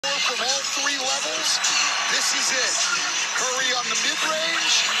This is it. Curry on the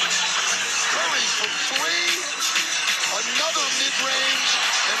mid-range. Curry from three. Another mid-range.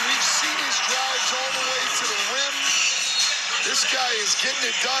 And we've seen his drives all the way to the rim. This guy is getting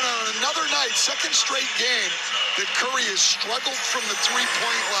it done on another night, second straight game, that Curry has struggled from the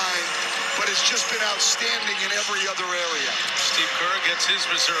three-point line, but has just been outstanding in every other area. Steve Kerr gets his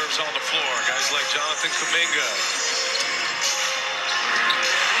reserves on the floor. Guys like Jonathan Kuminga.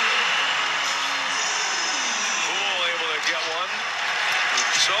 Poole able to get one.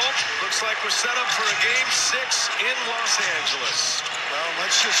 So, looks like we're set up for a Game 6 in Los Angeles. Well,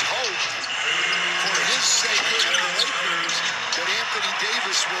 let's just hope, for his sake and the Lakers, that Anthony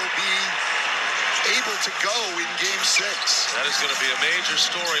Davis will be able to go in Game 6. That is going to be a major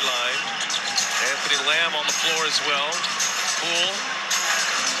storyline. Anthony Lamb on the floor as well. Poole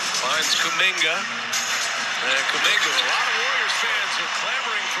finds Kuminga. And Kuminga, a lot of Warriors fans are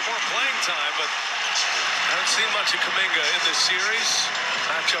clamoring for more playing time, but I haven't seen much of Kuminga in this series.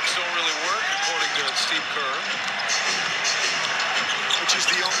 Matchups don't really work, according to Steve Kerr. Which is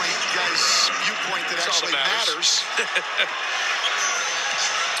the only guy's viewpoint that actually matters.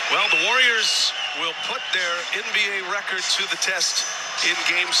 Well, the Warriors will put their NBA record to the test in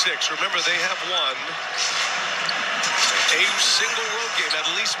Game 6. Remember, they have won a single road game, at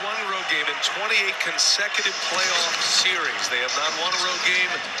least one road game, in 28 consecutive playoff series. They have not won a road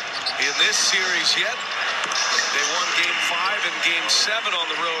game in this series yet. They won Game 5 and Game 7 on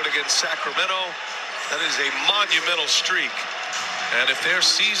the road against Sacramento. That is a monumental streak. And if their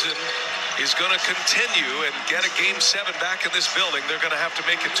season is going to continue and get a Game 7 back in this building, they're going to have to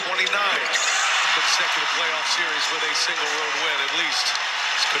make it 29 consecutive playoff series with a single road win, at least.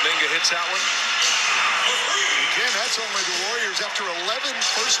 Kuminga hits that one. Again, that's only the Warriors after 11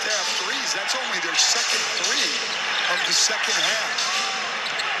 first-half threes. That's only their second three of the second half.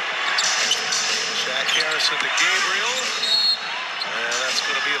 Shaq Harrison to Gabriel. And that's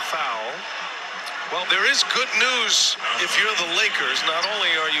going to be a foul. Well, there is good news if you're the Lakers. Not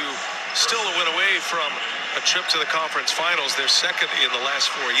only are you still a win away from a trip to the conference finals, they're second in the last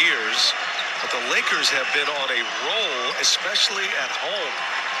 4 years, but the Lakers have been on a roll, especially at home.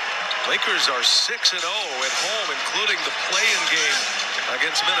 Lakers are 6-0 at home, including the play-in game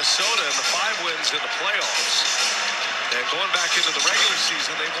against Minnesota and the 5 wins in the playoffs. And going back into the regular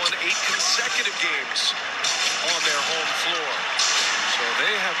season, they've won 8 consecutive games on their home floor. So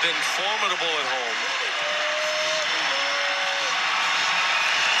they have been formidable at home.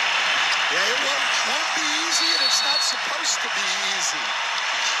 Yeah, it won't be easy, and it's not supposed to be easy.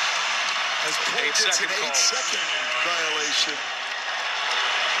 As Poole gets an 8-second violation.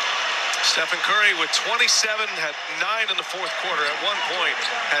 Stephen Curry with 27, had 9 in the fourth quarter. At one point,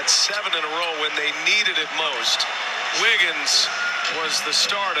 had 7 in a row when they needed it most. Wiggins was the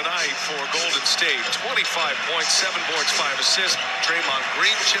star tonight for Golden State. 25 points, 7 boards, 5 assists. Draymond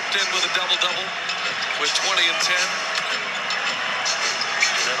Green chipped in with a double-double with 20 and 10.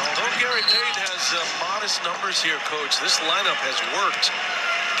 And although Gary Payton has modest numbers here, Coach, this lineup has worked.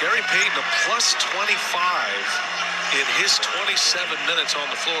 Gary Payton a plus 25 in his 27 minutes on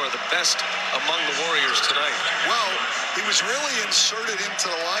the floor, the best among the Warriors tonight. Well, he was really inserted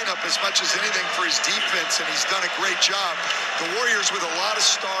into the lineup as much as anything for his defense, and he's done a great job. The Warriors with a lot of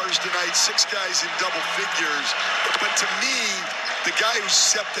stars tonight, 6 guys in double figures. But to me, the guy who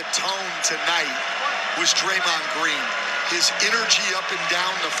set the tone tonight was Draymond Green. His energy up and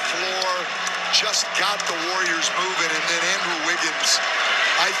down the floor just got the Warriors moving. And then Andrew Wiggins,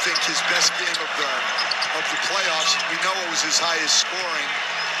 I think his best game of the playoffs. We know it was his highest scoring.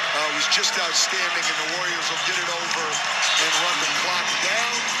 Was just outstanding, and the Warriors will get it over and run the clock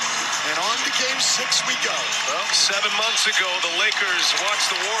down. And on to Game 6 we go. Well, 7 months ago, the Lakers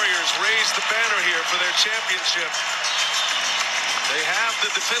watched the Warriors raise the banner here for their championship. They have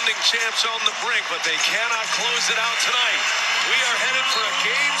the defending champs on the brink, but they cannot close it out tonight. We are headed for a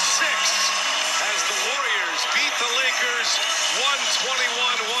Game 6 as the Warriors beat the Lakers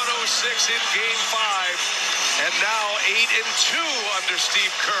 121-106 in Game 5. And now 8-2 under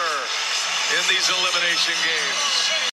Steve Kerr in these elimination games.